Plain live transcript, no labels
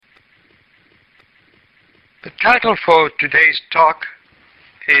The title for today's talk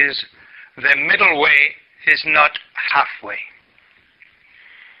is "The Middle Way is Not Halfway."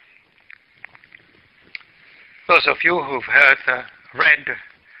 Those of you who've read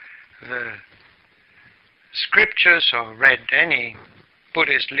the scriptures or read any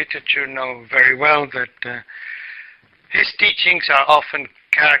Buddhist literature know very well that his teachings are often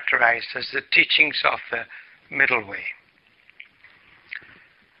characterized as the teachings of the middle way.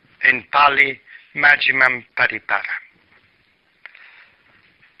 In Pali, Majjhimam Padipada.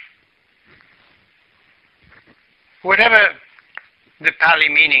 Whatever the Pali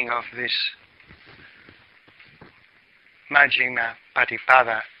meaning of this Majjhima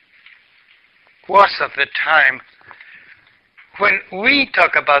Padipada was of the time, when we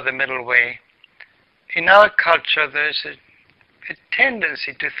talk about the middle way, in our culture there's a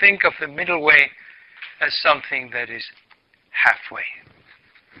tendency to think of the middle way as something that is halfway.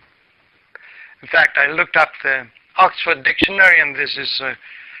 In fact, I looked up the Oxford Dictionary, and this is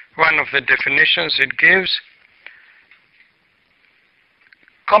one of the definitions it gives.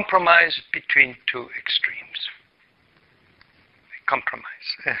 Compromise between two extremes.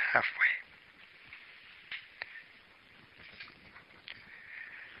 Compromise, halfway.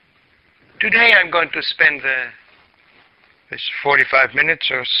 Today I'm going to spend this 45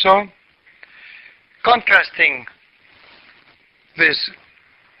 minutes or so contrasting this,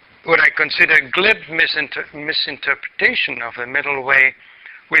 what I consider glib misinterpretation of the middle way,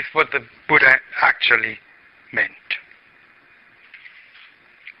 with what the Buddha actually meant.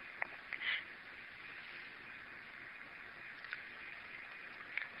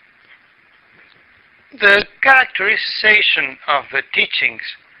 The characterization of the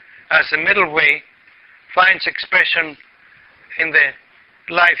teachings as the middle way finds expression in the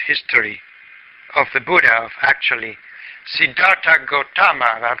life history of the Buddha, of actually Siddhartha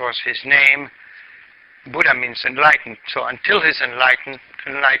Gautama. That was his name. Buddha means enlightened, so until his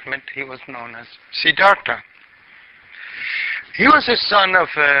enlightenment he was known as Siddhartha. He was the son of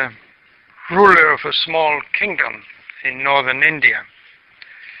a ruler of a small kingdom in northern India.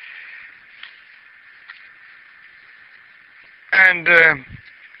 And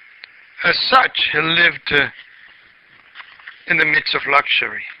as such, he lived in the midst of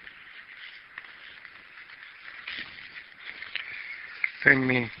luxury. Let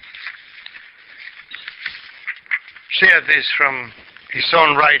me share this from his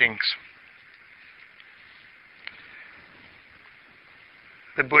own writings.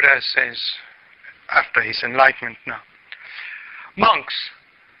 The Buddha says, after his enlightenment now, monks,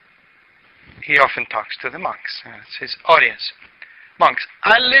 he often talks to the monks, it's his audience. Monks,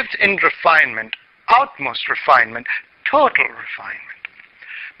 I lived in refinement, utmost refinement, total refinement.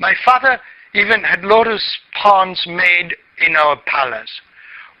 My father even had lotus ponds made in our palace,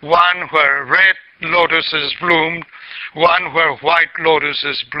 one where red lotuses bloomed, one where white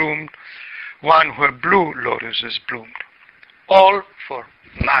lotuses bloomed, one where blue lotuses bloomed, all for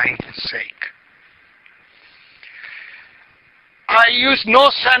my sake. I used no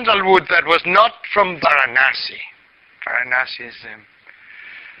sandalwood that was not from Varanasi. Varanasi is the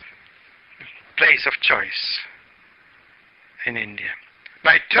place of choice in India.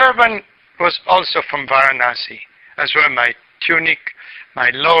 My turban was also from Varanasi, as were my tunic, my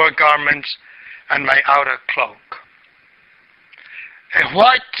lower garments, and my outer cloak. A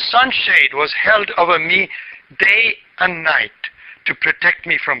white sunshade was held over me day and night to protect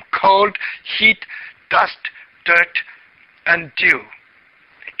me from cold, heat, dust, dirt, and dew.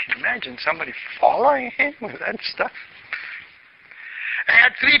 I can imagine somebody following him with that stuff. I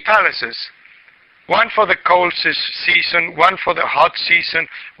had 3 palaces. One for the cold season, one for the hot season,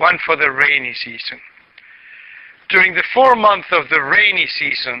 one for the rainy season. During the 4 months of the rainy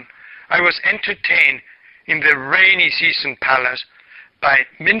season, I was entertained in the rainy season palace by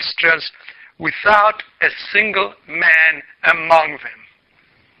minstrels without a single man among them.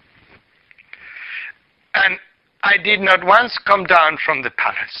 And I did not once come down from the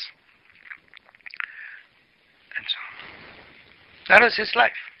palace. And so, that was his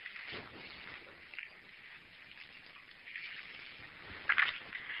life.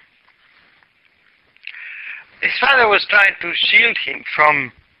 His father was trying to shield him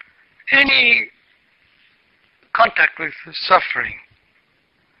from any contact with suffering,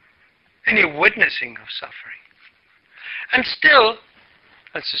 any witnessing of suffering. And still,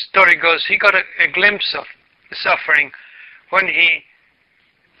 as the story goes, he got a glimpse of the suffering when he,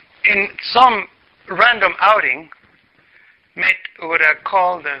 in some random outing, met what are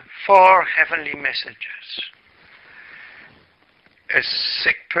called the 4 heavenly messengers. A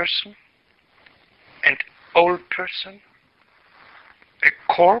sick person, an old person,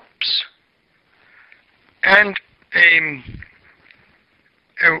 a corpse, and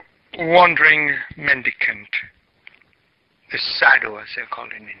a wandering mendicant, a sadhu as they call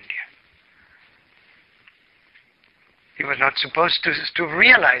it in India. He was not supposed to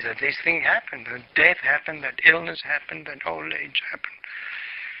realize that this thing happened, that death happened, that illness happened, that old age happened,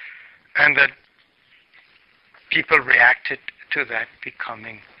 and that people reacted to that,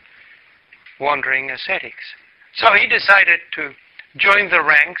 becoming wandering ascetics. So he decided to join the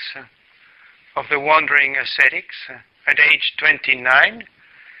ranks of the wandering ascetics. At age 29,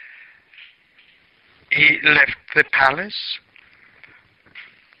 he left the palace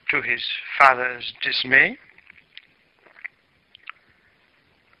to his father's dismay,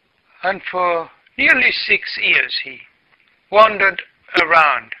 and for nearly 6 years he wandered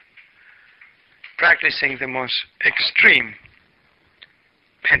around, practicing the most extreme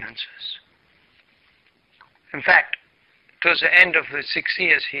penances. In fact, towards the end of the 6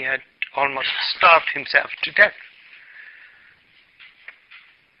 years, he had almost starved himself to death.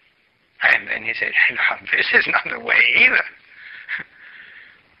 And then he said, no, this is not the way either.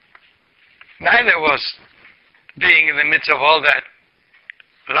 Neither was being in the midst of all that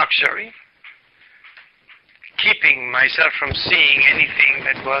luxury, keeping myself from seeing anything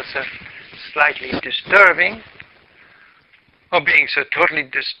that was slightly disturbing, or being so totally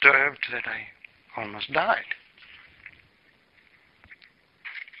disturbed that I almost died.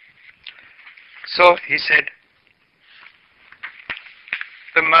 So he said,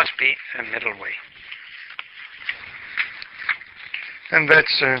 there must be a middle way. And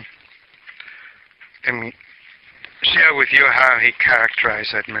that's, let me share with you how he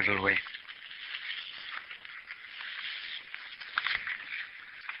characterized that middle way.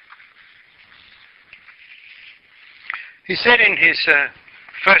 He said in his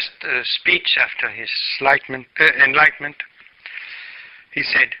first speech after his enlightenment, he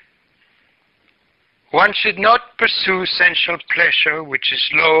said, one should not pursue sensual pleasure which is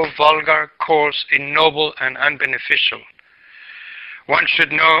low, vulgar, coarse, ignoble, and unbeneficial. One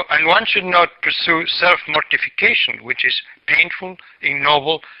should not pursue self-mortification which is painful,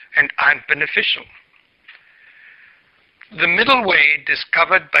 ignoble, and unbeneficial. The middle way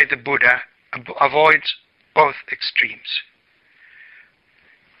discovered by the Buddha avoids both extremes.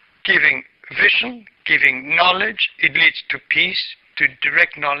 Giving vision, giving knowledge, it leads to peace, to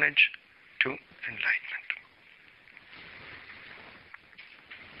direct knowledge, to enlightenment.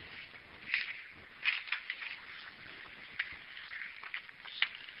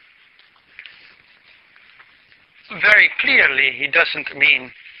 Very clearly, he doesn't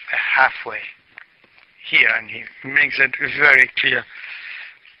mean a halfway here, and he makes it very clear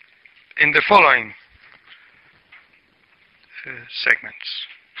in the following segments.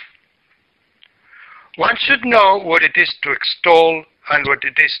 One should know what it is to extol and what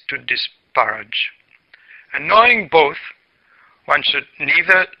it is to disparage. And knowing both, one should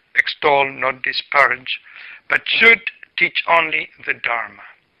neither extol nor disparage, but should teach only the Dharma.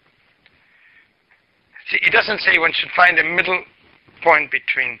 See, it doesn't say one should find a middle point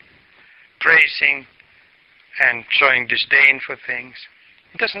between praising and showing disdain for things.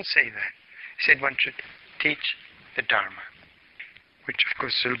 It doesn't say that. It said one should teach the Dharma, which of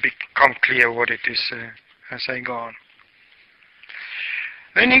course will become clear what it is as I go on.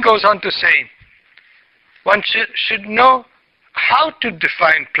 Then he goes on to say, one should know how to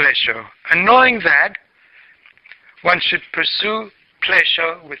define pleasure, and knowing that, one should pursue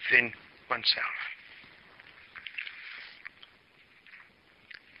pleasure within oneself.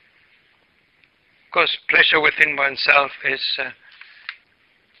 Of course, pleasure within oneself is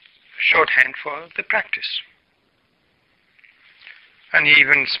shorthand for the practice. And he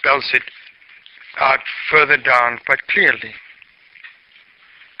even spells it out further down quite clearly.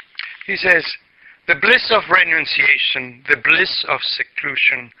 He says, the bliss of renunciation, the bliss of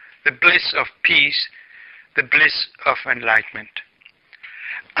seclusion, the bliss of peace, the bliss of enlightenment.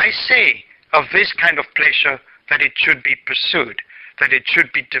 I say of this kind of pleasure that it should be pursued, that it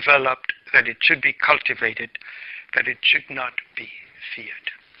should be developed, that it should be cultivated, that it should not be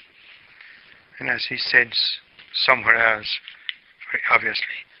feared. And as he says somewhere else, very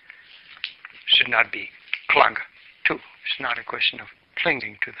obviously, should not be clung to. It's not a question of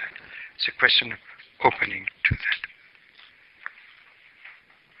clinging to that. It's a question of opening to that.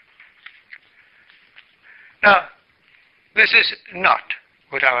 Now, this is not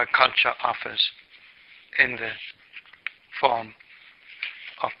what our culture offers in the form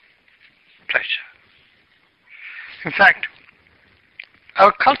of pleasure. In fact,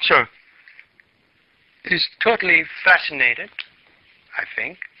 our culture is totally fascinated, I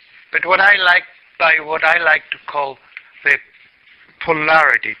think, but what I like to call the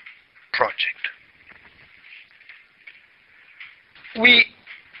polarity project. we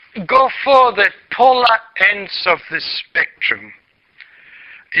go for the polar ends of the spectrum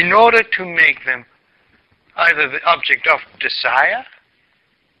in order to make them either the object of desire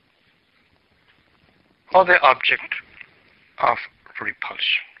or the object of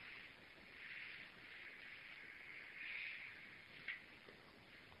repulsion.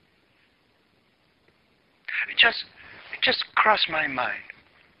 It just crossed my mind.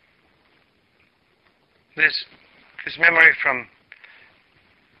 This memory from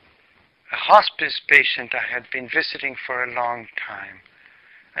a hospice patient I had been visiting for a long time,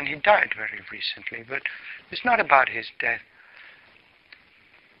 and he died very recently, but it's not about his death.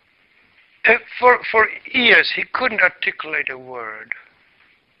 For years, he couldn't articulate a word.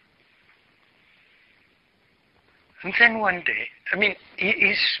 And then one day, I mean,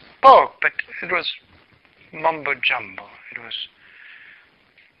 he spoke, but it was mumbo-jumbo. It was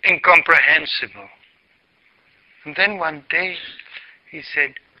incomprehensible. And then one day, he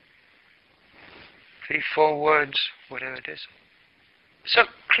said 3, 4 words, whatever it is. So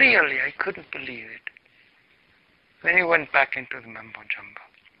clearly, I couldn't believe it. Then he went back into the mumbo-jumbo.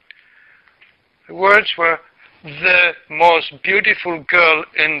 The words were, "the most beautiful girl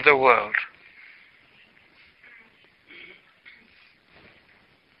in the world."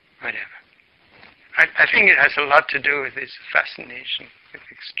 Whatever. I think it has a lot to do with his fascination with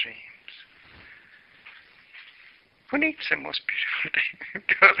extremes. Who needs the most beautiful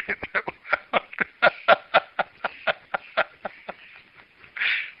girl in the world?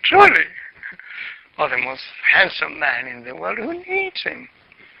 Truly. Or the most handsome man in the world. Who needs him?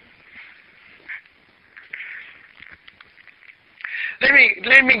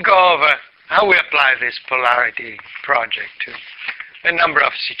 Let me go over how we apply this polarity project to a number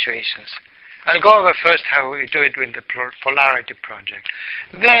of situations. I'll go over first how we do it with the polarity project.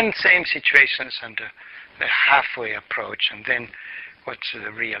 Then same situations under the halfway approach, and then what's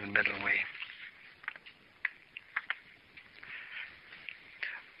the real middle way.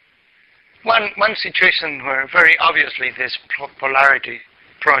 One situation where very obviously this polarity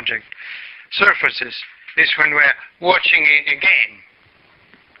project surfaces is when we're watching a game.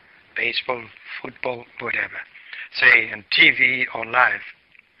 Baseball, football, whatever. Say on TV or live.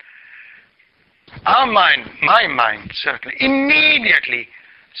 Our mind, my mind certainly, immediately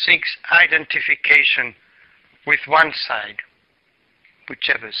seeks identification with one side,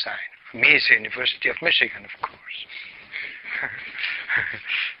 whichever side. For me, it's the University of Michigan, of course.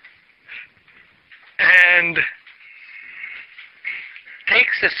 And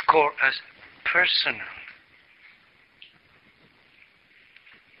takes the score as personal.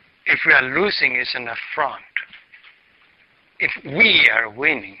 If we are losing, it's an affront. If we are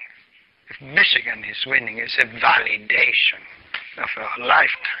winning, if Michigan is winning, it's a validation of a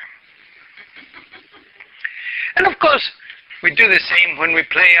lifetime. And of course, we do the same when we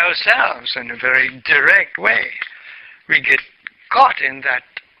play ourselves in a very direct way. We get caught in that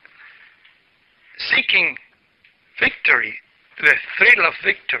seeking victory, the thrill of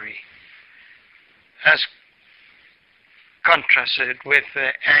victory, as contrasted with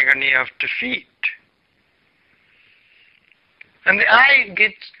the agony of defeat. And the I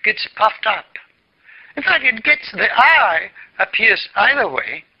gets puffed up. In fact, the I appears either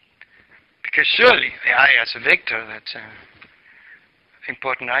way, because surely the I as a victor, that's an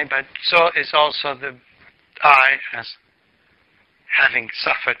important I, but so is also the I as having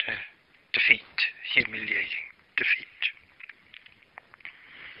suffered a defeat, humiliating defeat.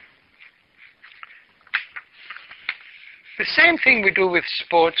 The same thing we do with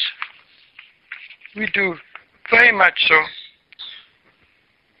sports, we do very much so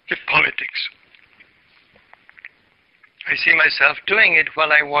with politics. I see myself doing it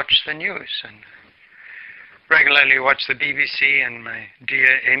while I watch the news and regularly watch the BBC and my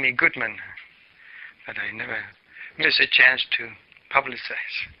dear Amy Goodman, that I never miss a chance to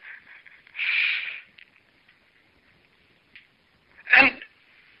publicize. And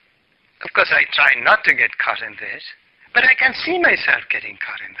of course I try not to get caught in this, but I can see myself getting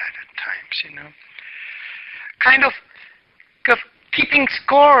caught in that at times, you know. Kind of keeping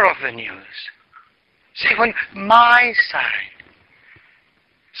score of the news. See, when my side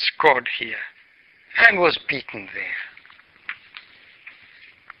scored here and was beaten there,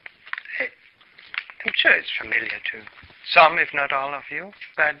 I'm sure it's familiar to some, if not all of you,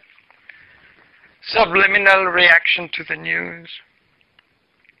 that subliminal reaction to the news.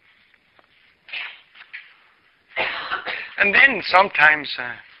 And then sometimes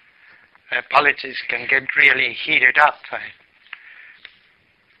politics can get really heated up.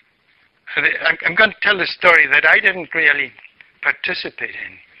 I'm going to tell a story that I didn't really participate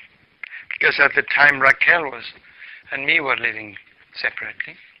in, because at the time Raquel and me were living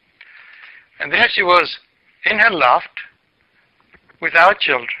separately. And there she was in her loft without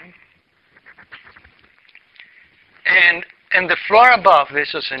children. And in the floor above,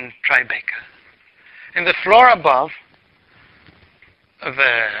 this was in Tribeca, in the floor above,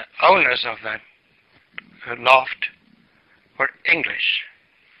 the owners of that loft were English.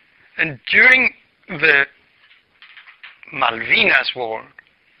 And during the Malvinas War,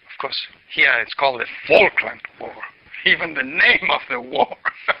 of course, here it's called the Falkland War. Even the name of the war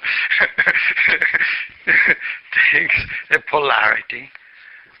takes a polarity.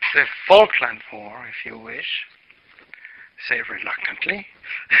 The Falkland War, if you wish, say reluctantly.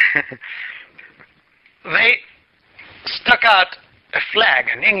 They stuck out a flag,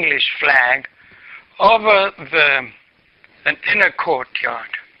 an English flag, over an inner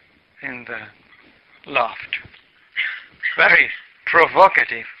courtyard in the loft. Very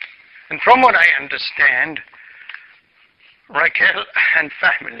provocative. And from what I understand, Raquel and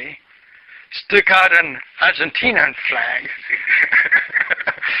family stuck out an Argentinian flag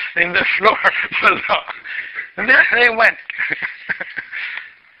in the floor below. And there they went.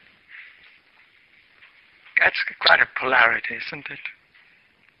 That's quite a polarity, isn't it?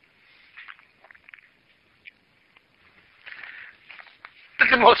 But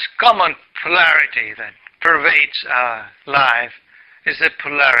the most common polarity that pervades our life is the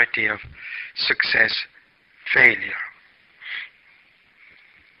polarity of success, failure.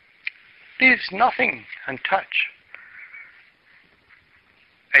 Leaves nothing untouched.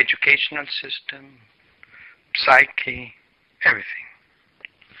 Educational system, psyche, everything.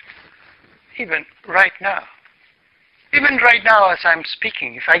 Even right now as I'm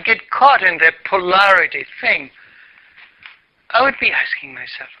speaking, if I get caught in that polarity thing, I would be asking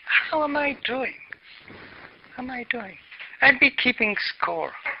myself, how am I doing? How am I doing? I'd be keeping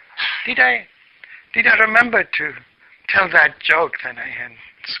score. Did I remember to tell that joke that I had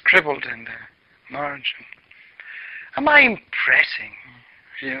scribbled in the margin? Am I impressing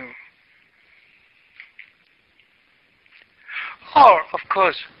you? Or, of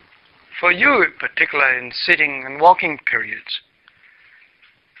course, for you in particular in sitting and walking periods,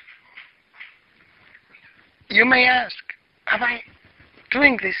 you may ask, am I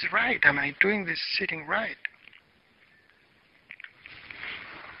doing this right? Am I doing this sitting right?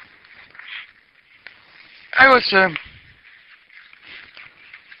 I was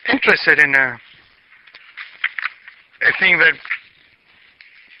interested in a thing that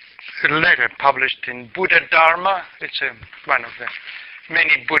a letter published in Buddha Dharma. It's one of the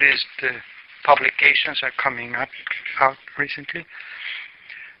many Buddhist publications are coming out recently.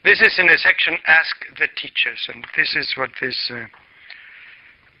 This is in the section Ask the Teachers, and this is what this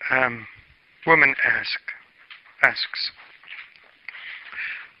woman asks.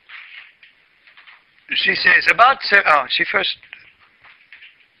 She says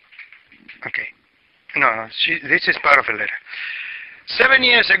this is part of a letter. 7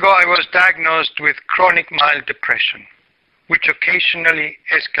 years ago, I was diagnosed with chronic mild depression, which occasionally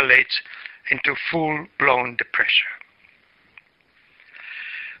escalates into full-blown depression.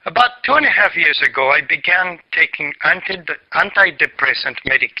 About 2.5 years ago, I began taking antidepressant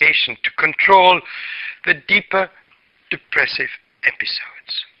medication to control the deeper depressive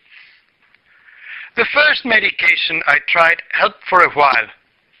episodes. The first medication I tried helped for a while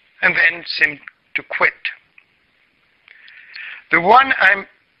and then seemed to quit. The one I'm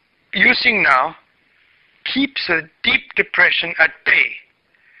using now keeps a deep depression at bay,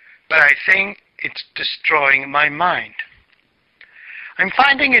 but I think it's destroying my mind. I'm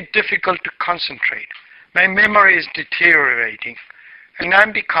finding it difficult to concentrate. My memory is deteriorating, and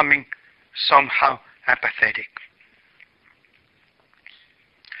I'm becoming somehow apathetic.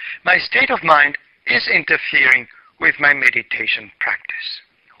 My state of mind is interfering with my meditation practice.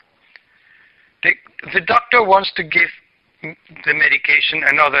 The doctor wants to give the medication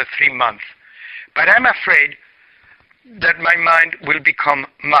another 3 months, but I'm afraid that my mind will become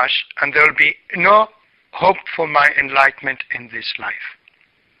mush and there will be no hope for my enlightenment in this life.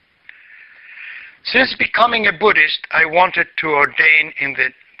 Since becoming a Buddhist, I wanted to ordain in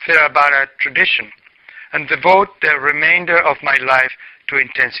the Theravada tradition and devote the remainder of my life to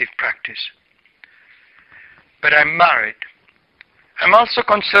intensive practice. But I'm married. I'm also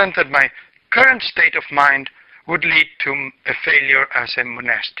concerned that my current state of mind would lead to a failure as a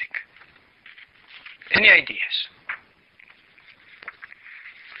monastic. Any ideas?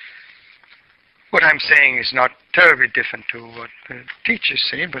 What I'm saying is not terribly different to what the teachers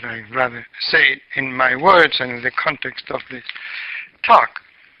say, but I rather say it in my words and in the context of this talk.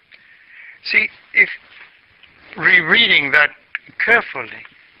 See, if rereading that carefully,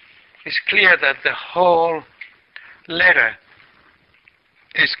 it's clear that the whole letter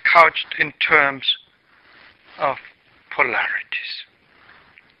is couched in terms of polarities.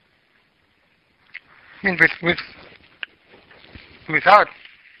 I mean, without,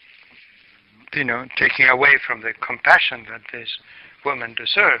 taking away from the compassion that this woman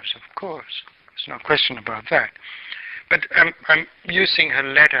deserves, of course. There's no question about that. But I'm using her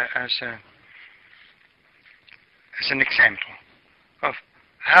letter as an example of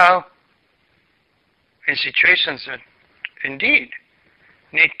how, in situations that indeed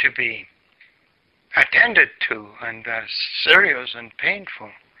need to be attended to and are serious and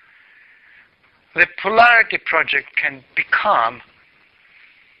painful, the polarity project can become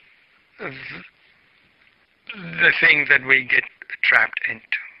the thing that we get trapped into.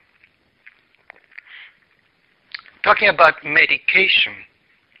 Talking about medication,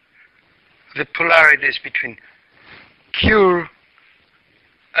 the polarities between cure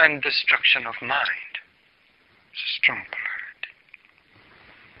and destruction of mind. It's a strong polarity.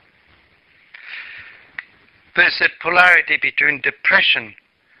 There's a polarity between depression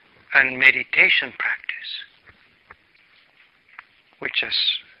and meditation practice, which,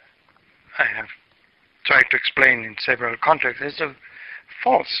 as I have tried to explain in several contexts, is a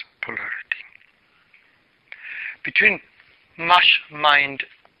false polarity. Between mush mind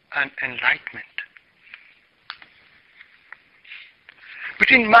and enlightenment.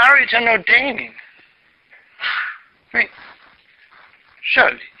 Between marriage and ordaining. I mean,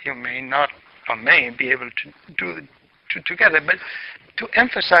 surely you may not or may be able to do the two together, but to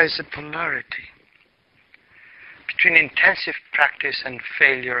emphasize the polarity between intensive practice and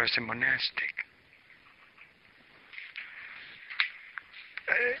failure as a monastic.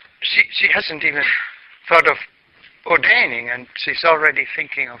 She hasn't even thought of ordaining, and she's already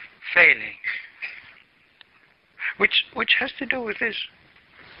thinking of failing, which has to do with this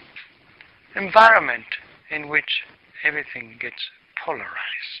environment in which everything gets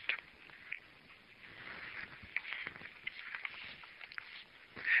polarized.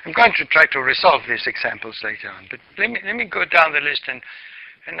 I'm going to try to resolve these examples later on, but let me go down the list and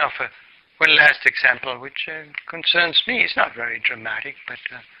offer one last example, which concerns me. It's not very dramatic, but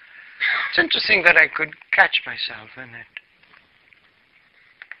it's interesting that I could catch myself in it.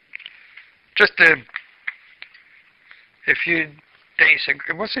 Just a few days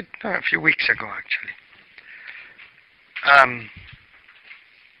ago, was it? No, a few weeks ago, actually.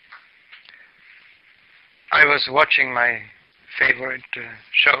 I was watching my favorite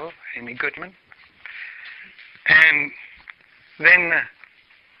show, Amy Goodman, and then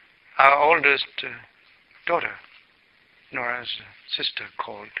our oldest daughter, Nora's sister,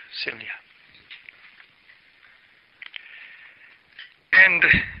 called Celia. And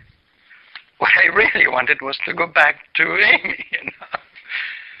what I really wanted was to go back to Amy,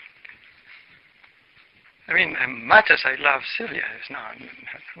 I mean, much as I love Celia, it's not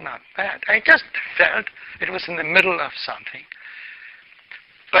bad. I just felt it was in the middle of something.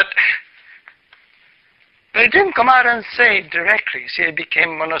 But it didn't come out and say it directly. See, it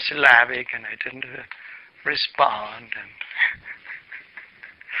became monosyllabic, and I didn't respond.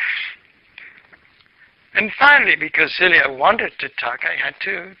 And finally, because Celia wanted to talk, I had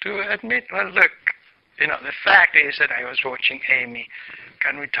to admit, well, look, the fact is that I was watching Amy.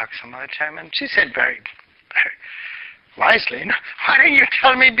 Can we talk some other time? And she said very, very wisely, why didn't you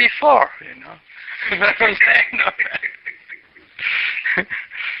tell me before, That's what I'm saying.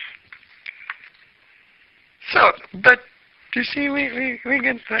 So, but you see, we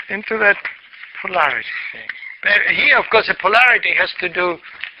get into that polarity thing. But here, of course, the polarity has to do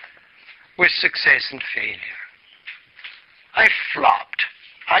with success and failure. I flopped.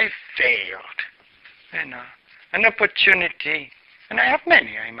 I failed. An opportunity, and I have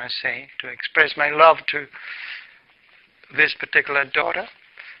many, I must say, to express my love to this particular daughter.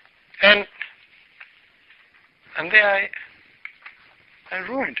 And there I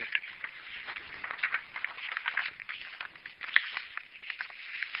ruined it.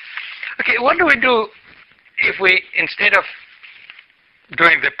 Okay, what do we do if we, instead of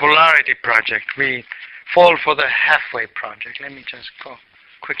doing the polarity project, we fall for the halfway project? Let me just go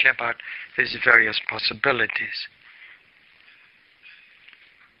quickly about these various possibilities.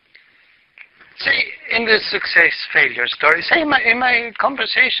 Say, in the success-failure story, say in my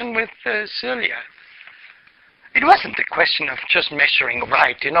conversation with Celia, it wasn't a question of just measuring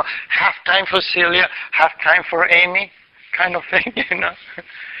right, half time for Celia, half time for Amy, kind of thing,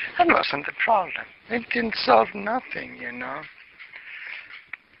 That wasn't the problem. It didn't solve nothing,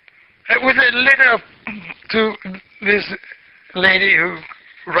 With a letter to this lady who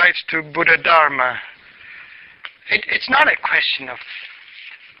writes to Buddha Dharma, it's not a question of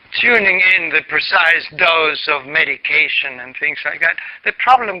tuning in the precise dose of medication and things like that. The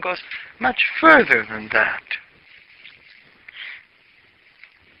problem goes much further than that.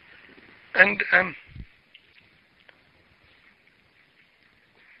 And,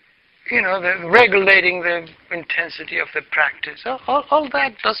 the regulating the intensity of the practice, all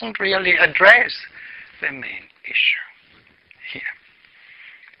that doesn't really address the main issue here.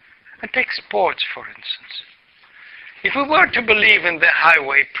 And take sports, for instance. If we were to believe in the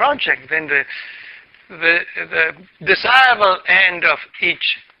highway project, then the desirable end of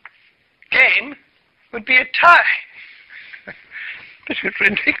each game would be a tie. This is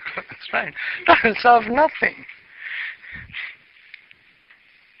ridiculous, right? Doesn't solve nothing.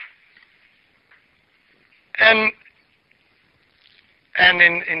 And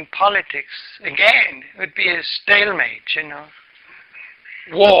in politics, again, it would be a stalemate,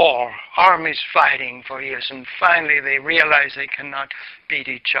 War, armies fighting for years, and finally they realize they cannot beat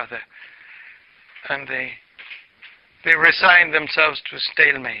each other. And they resign themselves to a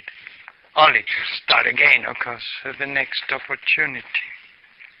stalemate, only to start again, of course, at the next opportunity.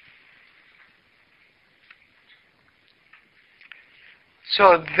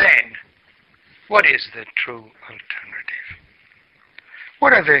 So then, what is the true alternative?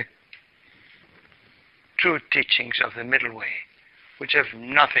 What are the true teachings of the middle way, which have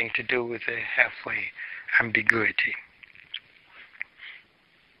nothing to do with the halfway ambiguity?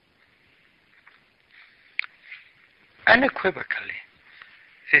 Unequivocally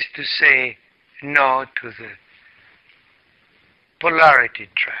is to say no to the polarity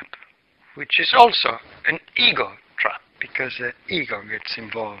trap, which is also an ego trap, because the ego gets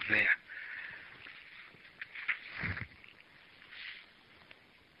involved there.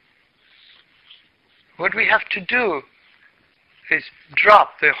 What we have to do is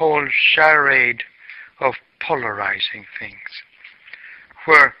drop the whole charade of polarizing things,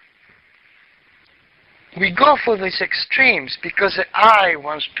 where we go for these extremes because the I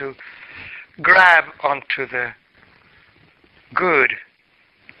wants to grab onto the good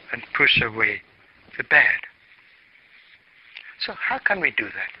and push away the bad. So how can we do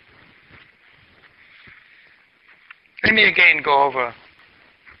that? Let me again go over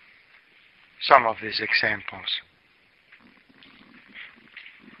some of these examples,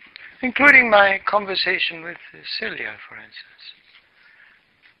 including my conversation with Celia, for instance.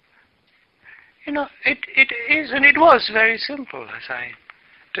 It is, and it was very simple as I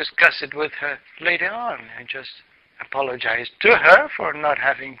discussed it with her later on. I just apologized to her for not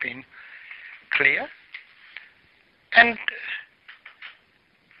having been clear. And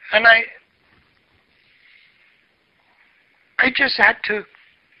I just had to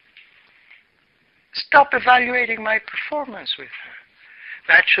stop evaluating my performance with her.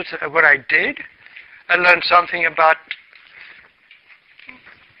 That's what I did. I learned something about,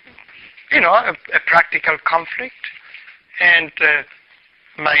 a practical conflict, and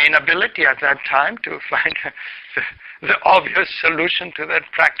my inability at that time to find the obvious solution to that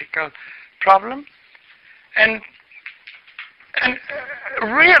practical problem. And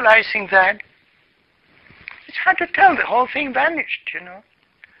realizing that, it's hard to tell, the whole thing vanished,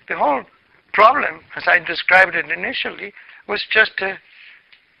 The whole problem, as I described it initially, was just a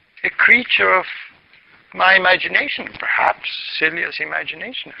creature of my imagination, perhaps Celia's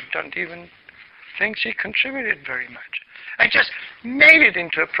imagination. I don't even think she contributed very much. I just made it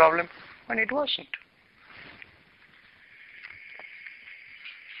into a problem when it wasn't.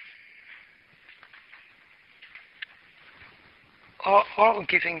 Or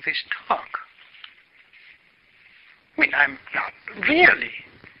giving this talk. I mean, I'm not really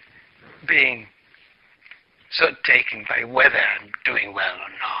being so taken by whether I'm doing well or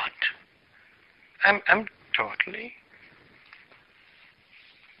not. I'm totally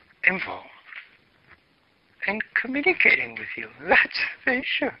involved in communicating with you. That's the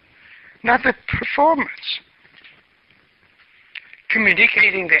issue, not the performance.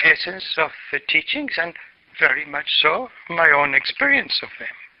 Communicating the essence of the teachings, and very much so my own experience of them.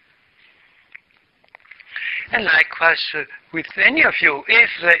 And likewise with any of you, if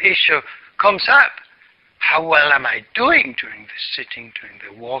the issue comes up, how well am I doing during the sitting, during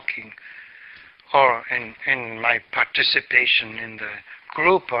the walking, or in my participation in the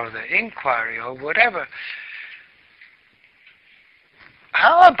group or the inquiry or whatever?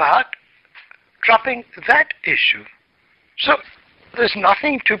 How about dropping that issue? So there's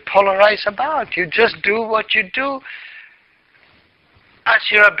nothing to polarize about. You just do what you do as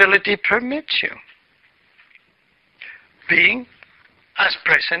your ability permits you, being as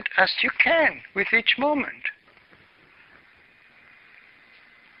present as you can with each moment.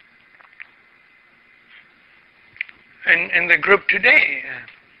 In the group today,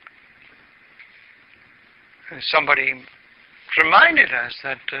 somebody reminded us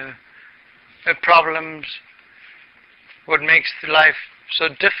that the problems, what makes the life so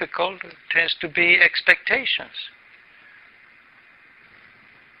difficult, tends to be expectations.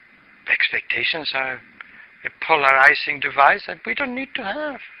 Expectations are a polarizing device that we don't need to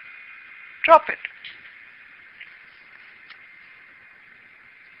have. Drop it.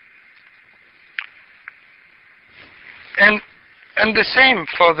 And the same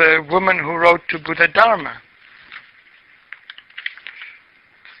for the woman who wrote to Buddha Dharma.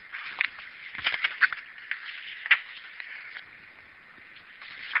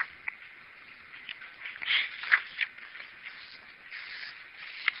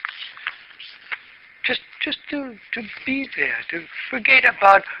 Just to be there, to forget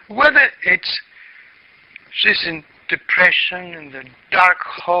about whether it's this in depression, in the dark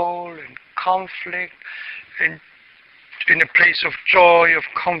hole, in conflict, in a place of joy, of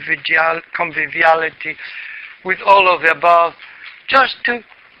conviviality, with all of the above, just to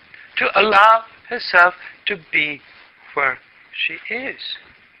allow herself to be where she is.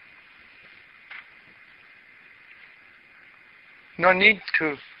 No need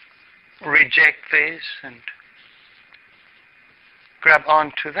to reject this and grab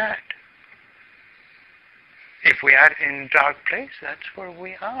onto that. If we are in a dark place, that's where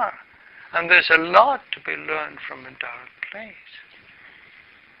we are. And there's a lot to be learned from a dark place.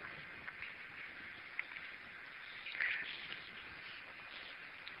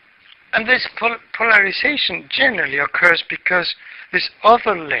 And this polarization generally occurs because this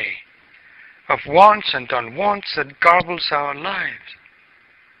overlay of wants and unwants that garbles our lives.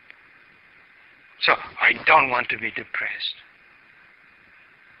 So, I don't want to be depressed.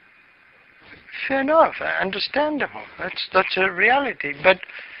 Fair enough, understandable. That's a reality, but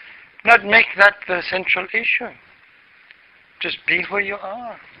not make that the central issue. Just be where you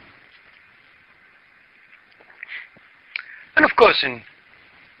are. And of course, in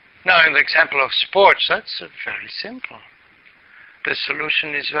the example of sports, that's very simple. The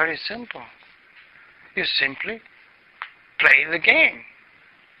solution is very simple. You simply play the game.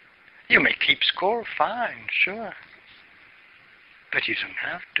 You may keep score, fine, sure. But you don't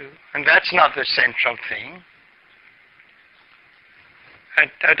have to. And that's not the central thing.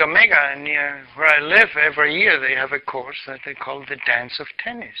 At Omega, near where I live, every year they have a course that they call the Dance of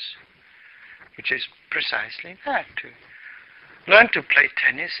Tennis, which is precisely that, to learn to play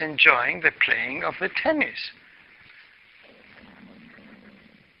tennis, enjoying the playing of the tennis.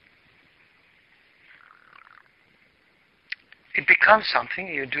 It becomes something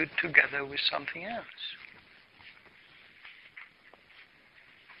you do together with something else.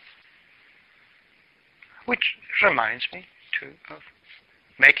 Which reminds me, too, of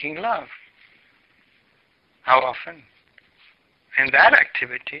making love. How often in that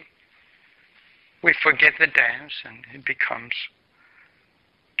activity we forget the dance and it becomes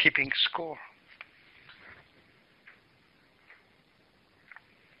keeping score.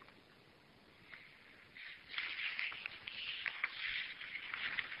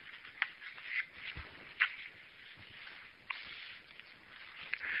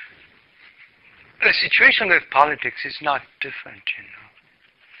 The situation with politics is not different,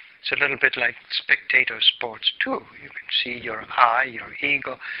 It's a little bit like spectator sports too. You can see your eye, your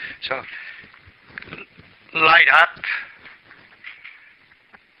ego. So light up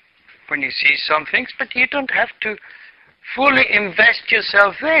when you see some things, but you don't have to fully invest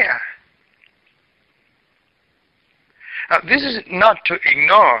yourself there. Now, this is not to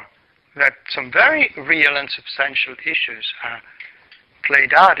ignore that some very real and substantial issues are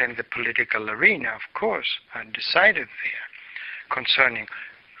played out in the political arena, of course, are decided there, concerning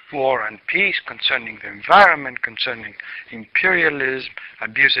war and peace, concerning the environment, concerning imperialism,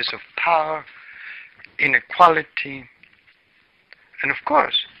 abuses of power, inequality. And of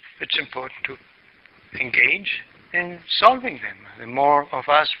course, it's important to engage in solving them. The more of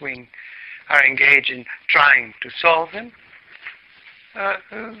us we are engaged in trying to solve them,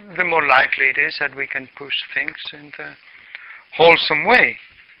 the more likely it is that we can push things in the wholesome way.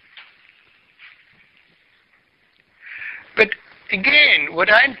 But again, what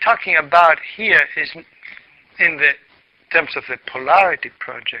I'm talking about here is, in the terms of the polarity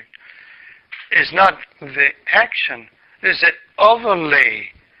project, is not the action. There's an overlay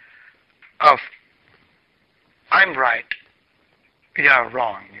of I'm right, you're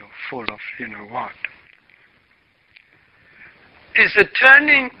wrong, you're full of you know what. Is the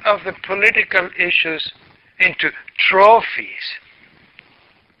turning of the political issues into trophies.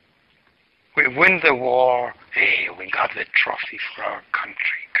 We win the war, hey, we got the trophy for our country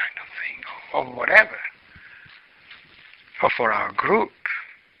kind of thing, or whatever, or for our group.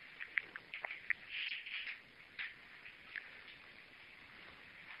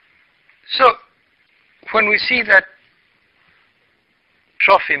 when we see that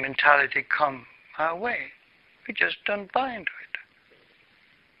trophy mentality come our way, we just don't buy into it.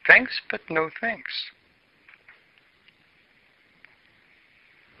 Thanks, but no thanks.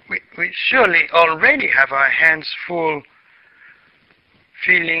 We surely already have our hands full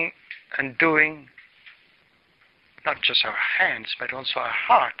feeling and doing, not just our hands, but also our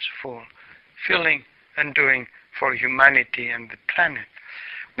hearts full, feeling and doing for humanity and the planet.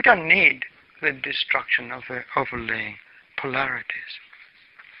 We don't need the destruction of the overlaying polarities.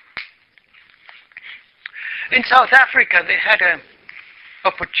 In South Africa, they had an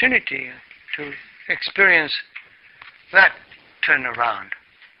opportunity to experience that turnaround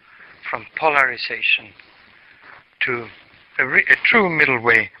from polarization to a true middle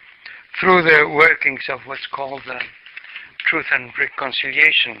way through the workings of what's called the Truth and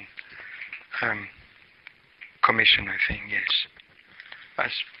Reconciliation Commission, I think, yes.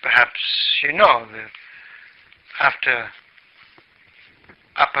 As perhaps you know, after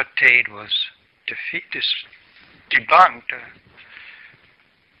apartheid was debunked,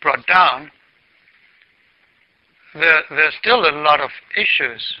 brought down, there's still a lot of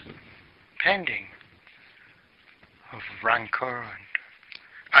issues pending of rancor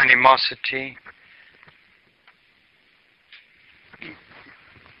and animosity.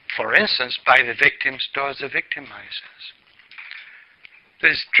 For instance, by the victims towards the victimizers.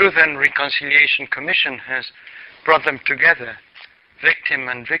 This Truth and Reconciliation Commission has brought them together, victim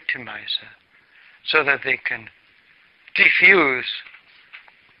and victimizer, so that they can diffuse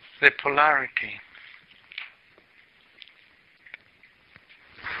the polarity.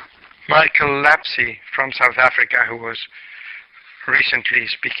 Michael Lapsey from South Africa, who was recently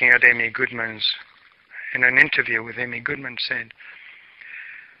speaking at Amy Goodman's, in an interview with Amy Goodman, said,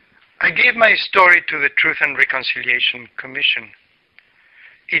 "I gave my story to the Truth and Reconciliation Commission.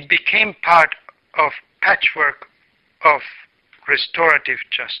 It became part of patchwork of restorative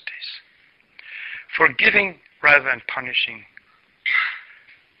justice, forgiving rather than punishing,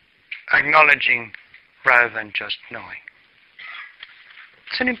 acknowledging rather than just knowing."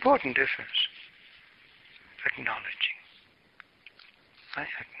 It's an important difference. Acknowledging. I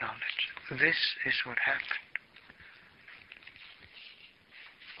acknowledge this is what happened.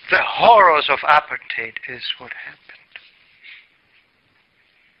 The horrors of apartheid is what happened.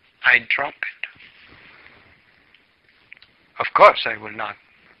 I drop it. Of course, I will not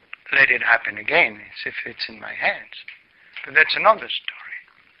let it happen again as if it's in my hands. But that's another story.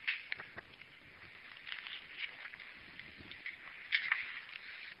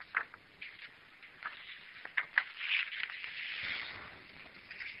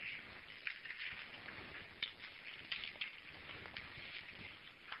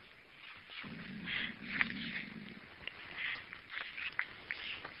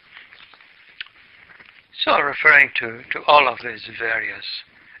 So referring to all of these various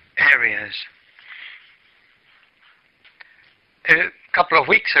areas, a couple of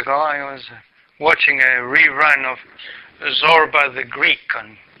weeks ago I was watching a rerun of Zorba the Greek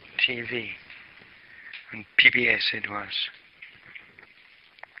on TV, on PBS it was.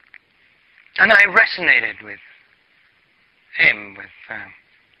 And I resonated with him, with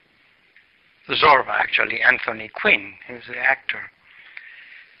Zorba actually, Anthony Quinn, he was the actor.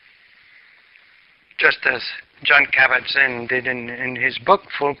 Just as John Kabat-Zinn did in his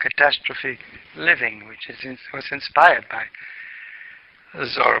book, Full Catastrophe Living, which was inspired by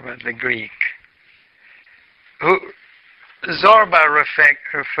Zorba the Greek. Zorba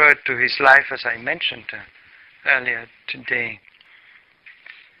referred to his life, as I mentioned earlier today,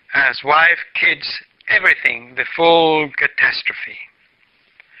 as wife, kids, everything, the full catastrophe.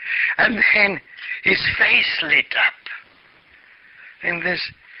 And then his face lit up in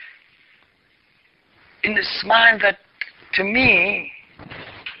the smile that, to me,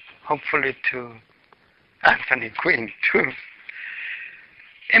 hopefully to Anthony Quinn too,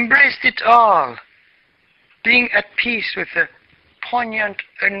 embraced it all, being at peace with the poignant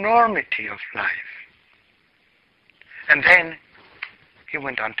enormity of life. And then he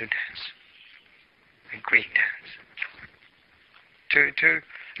went on to dance, a Greek dance, to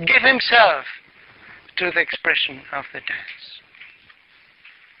give himself to the expression of the dance.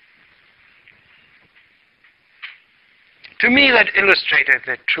 To me, that illustrated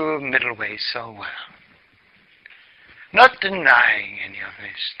the true middle way so well. Not denying any of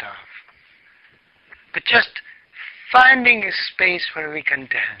this stuff, but just finding a space where we can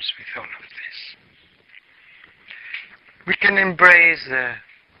dance with all of this. We can embrace the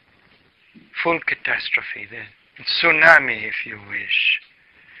full catastrophe, the tsunami, if you wish,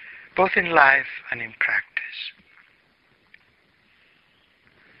 both in life and in practice.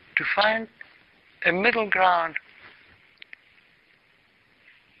 To find a middle ground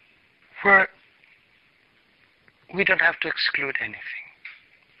where we don't have to exclude anything,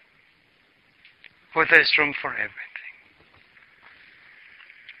 where there's room for everything.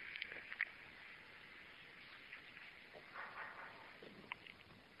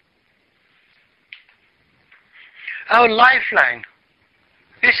 Our lifeline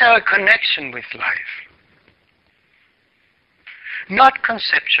is our connection with life. Not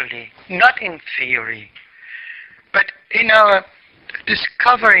conceptually, not in theory, but in our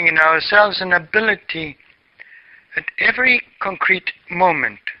discovering in ourselves an ability at every concrete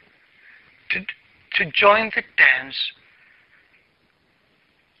moment to join the dance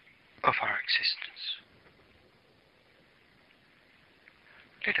of our existence.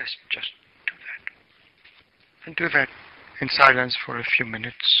 Let us just do that. And do that in silence for a few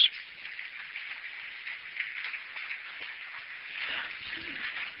minutes.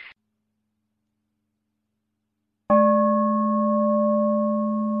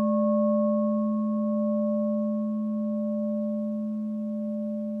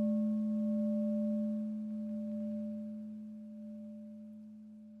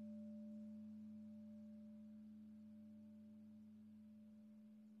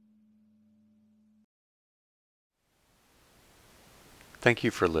 Thank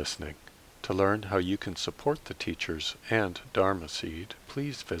you for listening. To learn how you can support the teachers and Dharma Seed,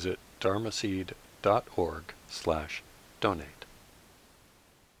 please visit dharmaseed.org/donate.